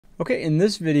Okay, in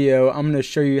this video, I'm going to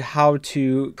show you how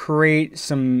to create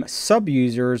some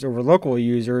sub-users or local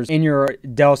users in your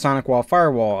Dell SonicWall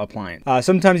Firewall appliance.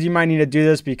 Sometimes you might need to do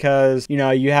this because,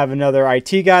 you have another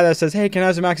IT guy that says, hey, can I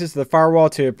have some access to the firewall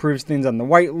to approve things on the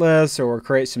whitelist or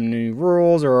create some new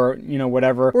rules or,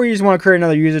 whatever. Or you just want to create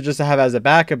another user just to have as a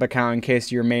backup account in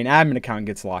case your main admin account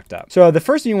gets locked up. So the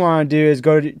first thing you want to do is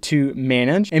go to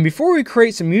manage. And before we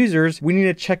create some users, we need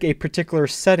to check a particular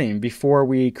setting before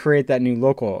we create that new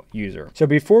local user. So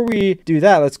before we do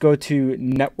that, let's go to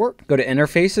network, go to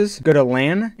interfaces, go to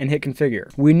LAN and hit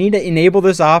configure. We need to enable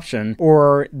this option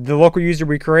or the local user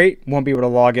we create won't be able to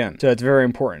log in. So it's very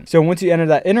important. So once you enter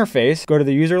that interface, go to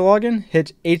the user login,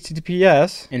 hit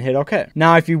HTTPS and hit OK.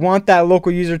 Now, if you want that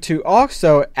local user to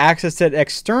also access it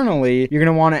externally, you're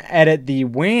going to want to edit the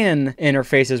WAN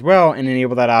interface as well and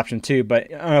enable that option too. But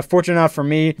fortunate enough for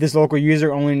me, this local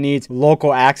user only needs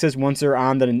local access once they're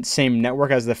on the same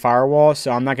network as the firewall.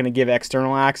 So I'm not going to give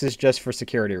external access just for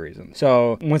security reasons.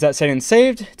 So once that setting's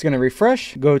saved, it's going to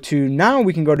refresh. Now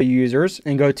we can go to users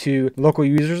and go to local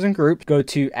users and groups, go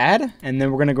to add, and then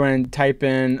we're going to go ahead and type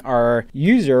in our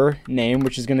user name,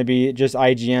 which is going to be just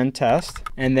IGN test.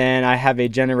 And then I have a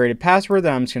generated password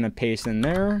that I'm just going to paste in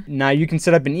there. Now you can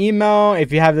set up an email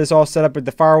if you have this all set up with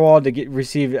the firewall to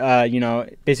receive,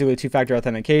 basically two-factor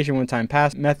authentication, one-time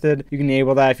pass method. You can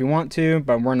enable that if you want to,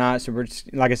 but we're not. So we're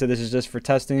just, like I said, this is just for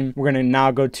testing. We're going to now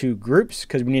go to groups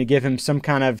because we need to give him some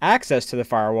kind of access to the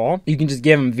firewall. You can just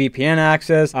give him VPN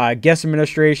access, guest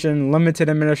administration, limited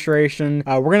administration.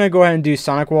 We're going to go ahead and do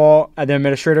SonicWall, the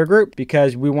administrator group,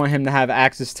 because we want him to have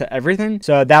access to everything.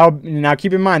 So now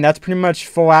keep in mind, that's pretty much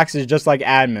full access, just like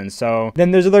admin. So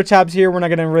then there's other tabs here. We're not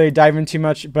going to really dive in too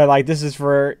much, but like this is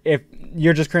for if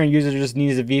you're just creating a user who just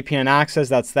needs a VPN access,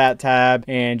 that's that tab,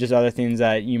 and just other things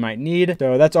that you might need.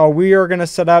 So that's all we are going to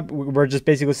set up. We're just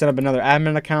basically set up another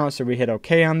admin account. So we hit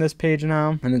OK on this page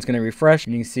now, and it's going to refresh.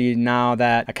 And you can see now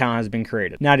that account has been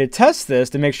created. Now to test this,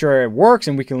 to make sure it works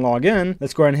and we can log in,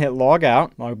 let's go ahead and hit log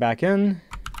out, log back in.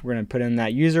 We're going to put in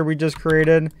that user we just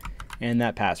created and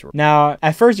that password. Now,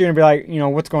 at first you're gonna be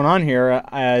like, what's going on here?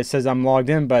 It says I'm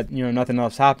logged in, but nothing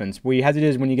else happens. What you have to do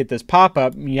is when you get this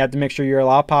pop-up, you have to make sure you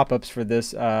allow pop-ups for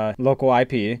this local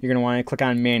IP. You're gonna wanna click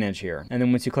on manage here. And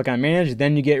then once you click on manage,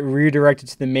 then you get redirected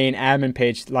to the main admin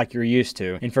page like you're used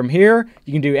to. And from here,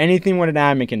 you can do anything what an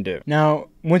admin can do. Now,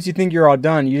 once you think you're all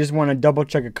done, you just want to double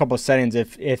check a couple of settings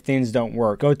if things don't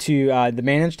work. Go to the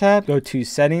Manage tab, go to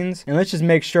Settings, and let's just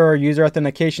make sure user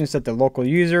authentication is set to local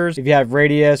users. If you have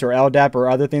Radius or LDAP or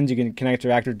other things, you can connect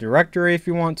to Active Directory if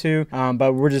you want to.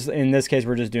 But we're just, in this case,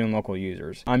 we're just doing local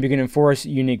users. You can enforce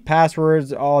unique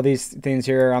passwords, all these things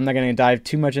here. I'm not going to dive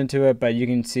too much into it, but you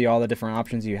can see all the different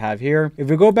options you have here. If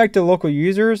we go back to local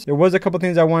users, there was a couple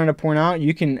things I wanted to point out.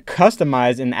 You can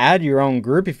customize and add your own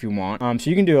group if you want. So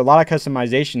you can do a lot of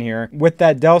customization here with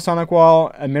that Dell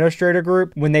SonicWall administrator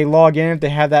group. When they log in, if they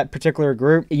have that particular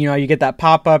group, you get that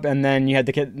pop-up, and then you have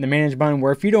to get the manage button,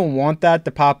 where if you don't want that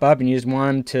to pop up and you just want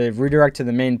them to redirect to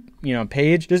the main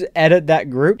page, just edit that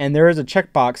group. And there is a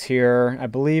checkbox here. I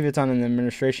believe it's on an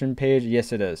administration page.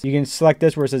 Yes, it is. You can select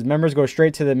this where it says members go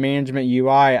straight to the management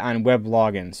UI on web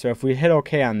login. So if we hit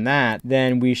OK on that,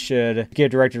 then we should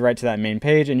get directed right to that main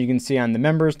page. And you can see on the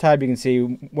members tab, you can see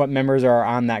what members are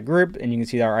on that group, and you can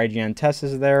see our IGN test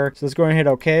is there. So let's go ahead and hit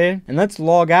OK, and let's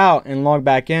log out and log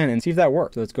back in and see if that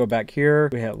works. So let's go back here,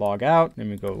 we hit log out, then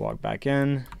we go log back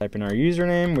in, type in our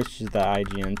username, which is the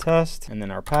IGN test, and then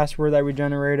our password that we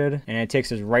generated, and it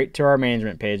takes us right to our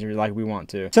management page like we want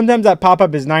to. Sometimes that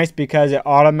pop-up is nice because it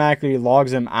automatically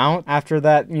logs them out after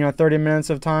that 30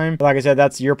 minutes of time. But like I said,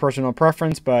 that's your personal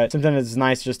preference, but sometimes it's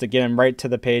nice just to get them right to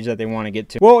the page that they want to get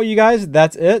to. Well, you guys,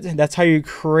 that's it. That's how you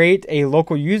create a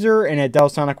local user in a Dell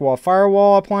SonicWall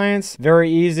Firewall appliance. Very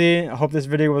easy. I hope this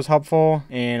video was helpful,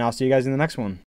 and I'll see you guys in the next one.